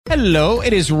Hello,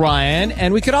 it is Ryan,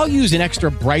 and we could all use an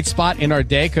extra bright spot in our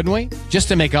day, couldn't we? Just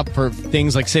to make up for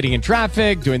things like sitting in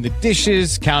traffic, doing the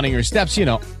dishes, counting your steps, you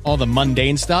know, all the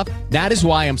mundane stuff. That is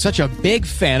why I'm such a big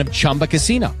fan of Chumba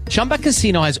Casino. Chumba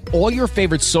Casino has all your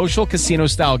favorite social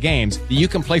casino-style games that you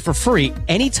can play for free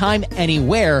anytime,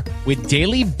 anywhere with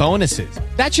daily bonuses.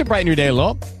 That should brighten your day a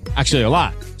little. Actually, a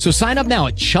lot. So sign up now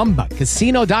at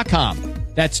ChumbaCasino.com.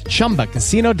 That's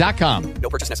ChumbaCasino.com. No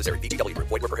purchase necessary. VGW Group.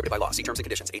 Void where prohibited by law. See terms and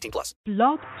conditions. 18 plus.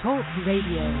 Blog Talk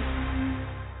Radio.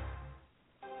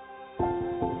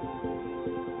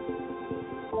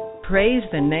 Praise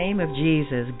the name of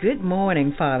Jesus. Good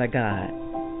morning, Father God.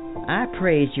 I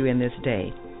praise you in this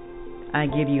day. I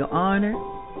give you honor.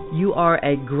 You are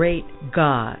a great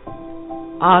God,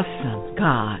 awesome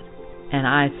God, and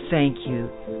I thank you.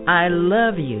 I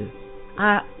love you.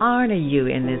 I honor you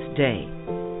in this day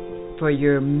for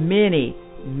your many,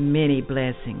 many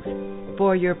blessings,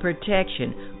 for your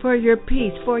protection, for your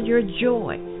peace, for your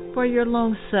joy, for your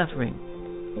long suffering,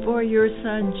 for your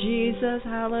Son Jesus.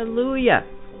 Hallelujah.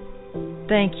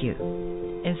 Thank you.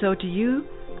 And so to you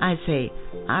I say,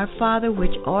 Our Father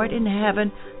which art in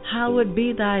heaven, hallowed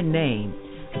be thy name.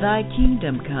 Thy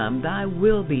kingdom come, thy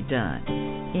will be done,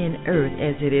 in earth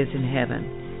as it is in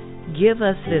heaven. Give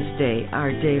us this day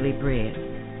our daily bread,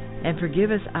 and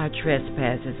forgive us our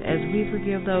trespasses as we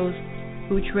forgive those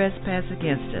who trespass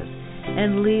against us.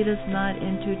 And lead us not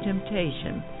into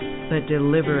temptation, but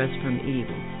deliver us from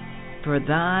evil. For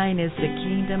thine is the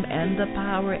kingdom and the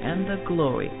power and the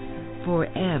glory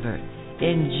forever.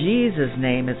 In Jesus'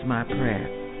 name is my prayer.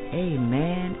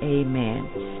 Amen, amen,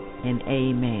 and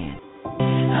amen.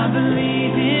 I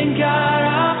believe in God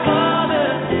our Father.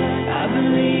 I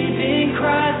believe in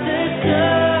Christ the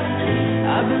Son.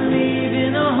 I believe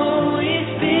in the Holy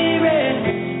Spirit.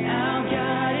 Our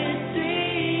God is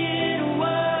three in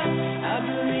one. I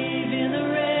believe in the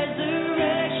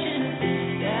resurrection,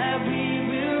 that we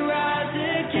will rise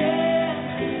again.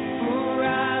 For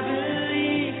I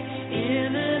believe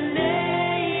in the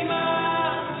name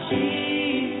of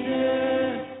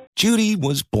Jesus. Judy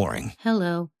was boring.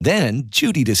 Hello. Then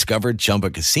Judy discovered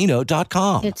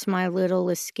ChumbaCasino.com. It's my little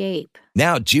escape.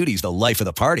 Now Judy's the life of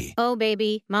the party. Oh,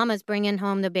 baby, mama's bringing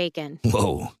home the bacon.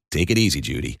 Whoa, take it easy,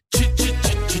 Judy.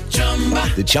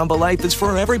 The Chumba life is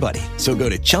for everybody. So go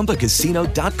to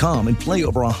ChumbaCasino.com and play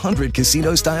over 100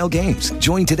 casino-style games.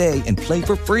 Join today and play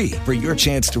for free for your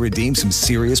chance to redeem some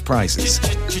serious prizes.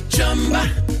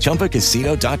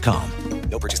 ChumbaCasino.com.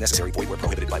 No purchase necessary. Void where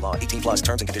prohibited by law. 18 plus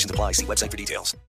terms and conditions apply. See website for details.